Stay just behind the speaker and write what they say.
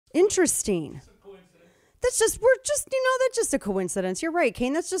Interesting. That's just, that's just a coincidence. You're right,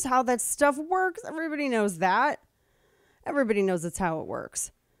 Kane. That's just how that stuff works. Everybody knows that. Everybody knows that's how it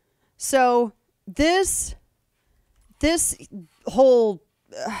works. So this whole,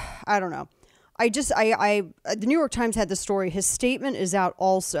 I don't know. The New York Times had the story. His statement is out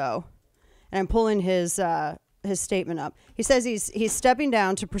also. And I'm pulling his statement up. He says he's stepping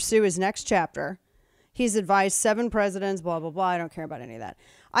down to pursue his next chapter. He's advised 7 presidents, blah, blah, blah. I don't care about any of that.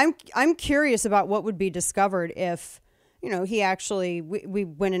 I'm curious about what would be discovered if, he actually, we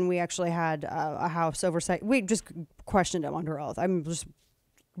went and we actually had a House oversight. We just questioned him under oath. I'm just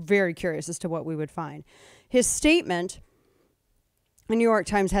very curious as to what we would find. His statement, the New York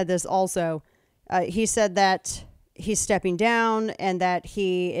Times had this also. He said that he's stepping down and that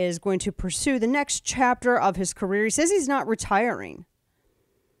he is going to pursue the next chapter of his career. He says he's not retiring.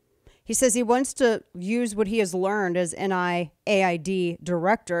 He says he wants to use what he has learned as NIAID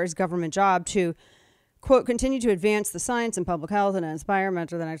director, his government job, to, quote, continue to advance the science and public health and inspire,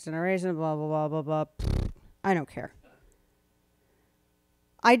 mentor the next generation, blah, blah, blah, blah, blah. I don't care.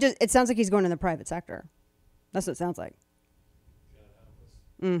 It sounds like he's going in the private sector. That's what it sounds like.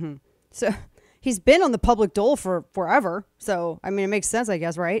 Mm-hmm. So he's been on the public dole for forever. So, I mean, it makes sense, I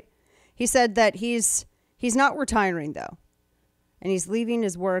guess, right? He said that he's not retiring, though. And he's leaving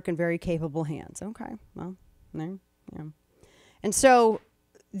his work in very capable hands. Okay, well, there, yeah. And so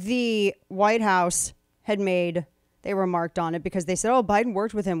the White House they remarked on it because they said, oh, Biden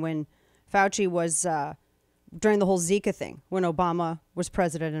worked with him when Fauci was, during the whole Zika thing, when Obama was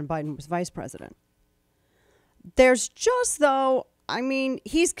president and Biden was vice president. There's just, though, I mean,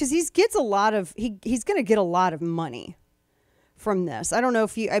 he's going to get a lot of money from this. I don't know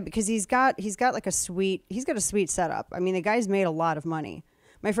if because he's got a sweet setup. I mean, the guy's made a lot of money.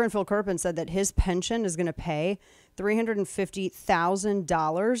 My friend Phil Kerpen said that his pension is going to pay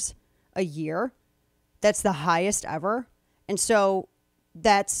 $350,000 a year. That's the highest ever. And so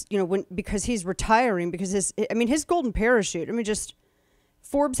that's, because he's retiring, because his golden parachute,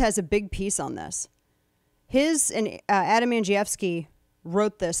 Forbes has a big piece on this. Adam Andrzejewski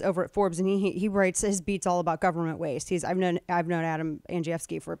wrote this over at Forbes, and he writes his beats all about government waste. I've known Adam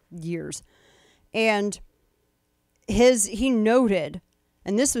Andrzejewski for years, and he noted,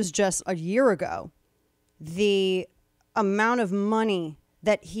 and this was just a year ago, the amount of money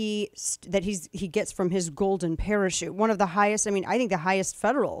that he gets from his golden parachute, one of the highest. I think the highest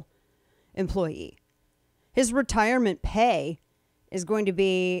federal employee. His retirement pay is going to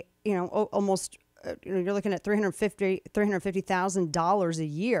be, almost. You're looking at $350,000 a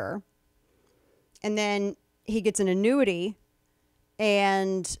year. And then he gets an annuity.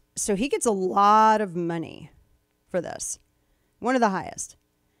 And so he gets a lot of money for this. One of the highest.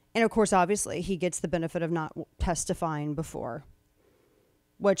 And of course, obviously, he gets the benefit of not testifying before,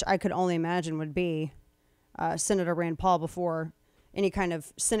 which I could only imagine would be Senator Rand Paul before any kind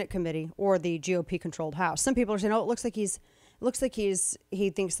of Senate committee or the GOP-controlled House. Some people are saying, oh, it looks like he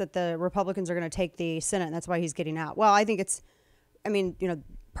thinks that the Republicans are going to take the Senate, and that's why he's getting out. Well, I think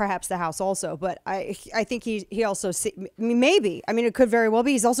perhaps the House also, but I think he also, maybe, it could very well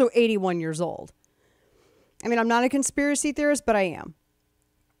be. He's also 81 years old. I'm not a conspiracy theorist, but I am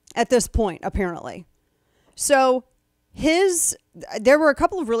at this point, apparently. So there were a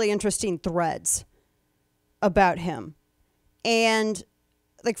couple of really interesting threads about him. And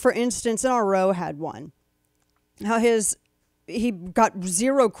like, for instance, NRO had one, how he got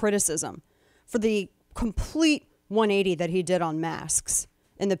zero criticism for the complete 180 that he did on masks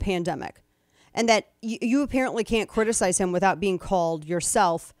in the pandemic. And that you apparently can't criticize him without being called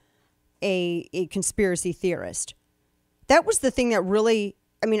yourself a conspiracy theorist. That was the thing that really,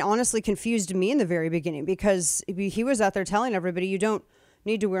 honestly confused me in the very beginning, because he was out there telling everybody, you don't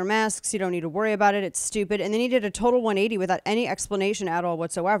need to wear masks, you don't need to worry about it, it's stupid. And then he did a total 180 without any explanation at all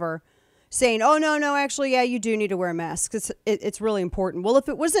whatsoever, saying, oh, no, actually, yeah, you do need to wear masks. It's really important. Well, if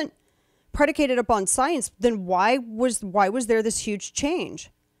it wasn't predicated upon science, then why was there this huge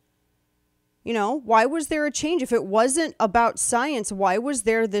change? Why was there a change? If it wasn't about science, why was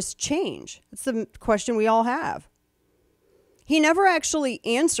there this change? That's the question we all have. He never actually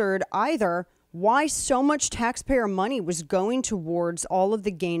answered either why so much taxpayer money was going towards all of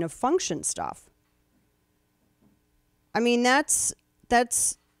the gain of function stuff. That's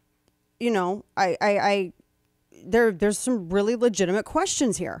there's some really legitimate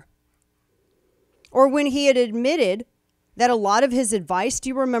questions here. Or when he had admitted that a lot of his advice, do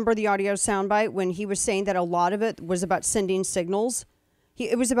you remember the audio soundbite when he was saying that a lot of it was about sending signals?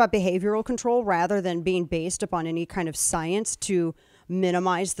 It was about behavioral control rather than being based upon any kind of science to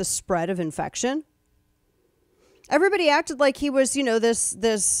minimize the spread of infection. Everybody acted like he was,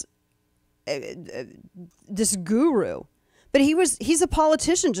 this guru. But he's a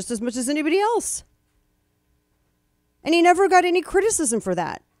politician just as much as anybody else. And he never got any criticism for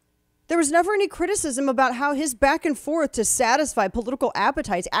that. There was never any criticism about how his back and forth to satisfy political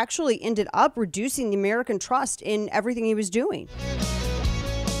appetites actually ended up reducing the American trust in everything he was doing.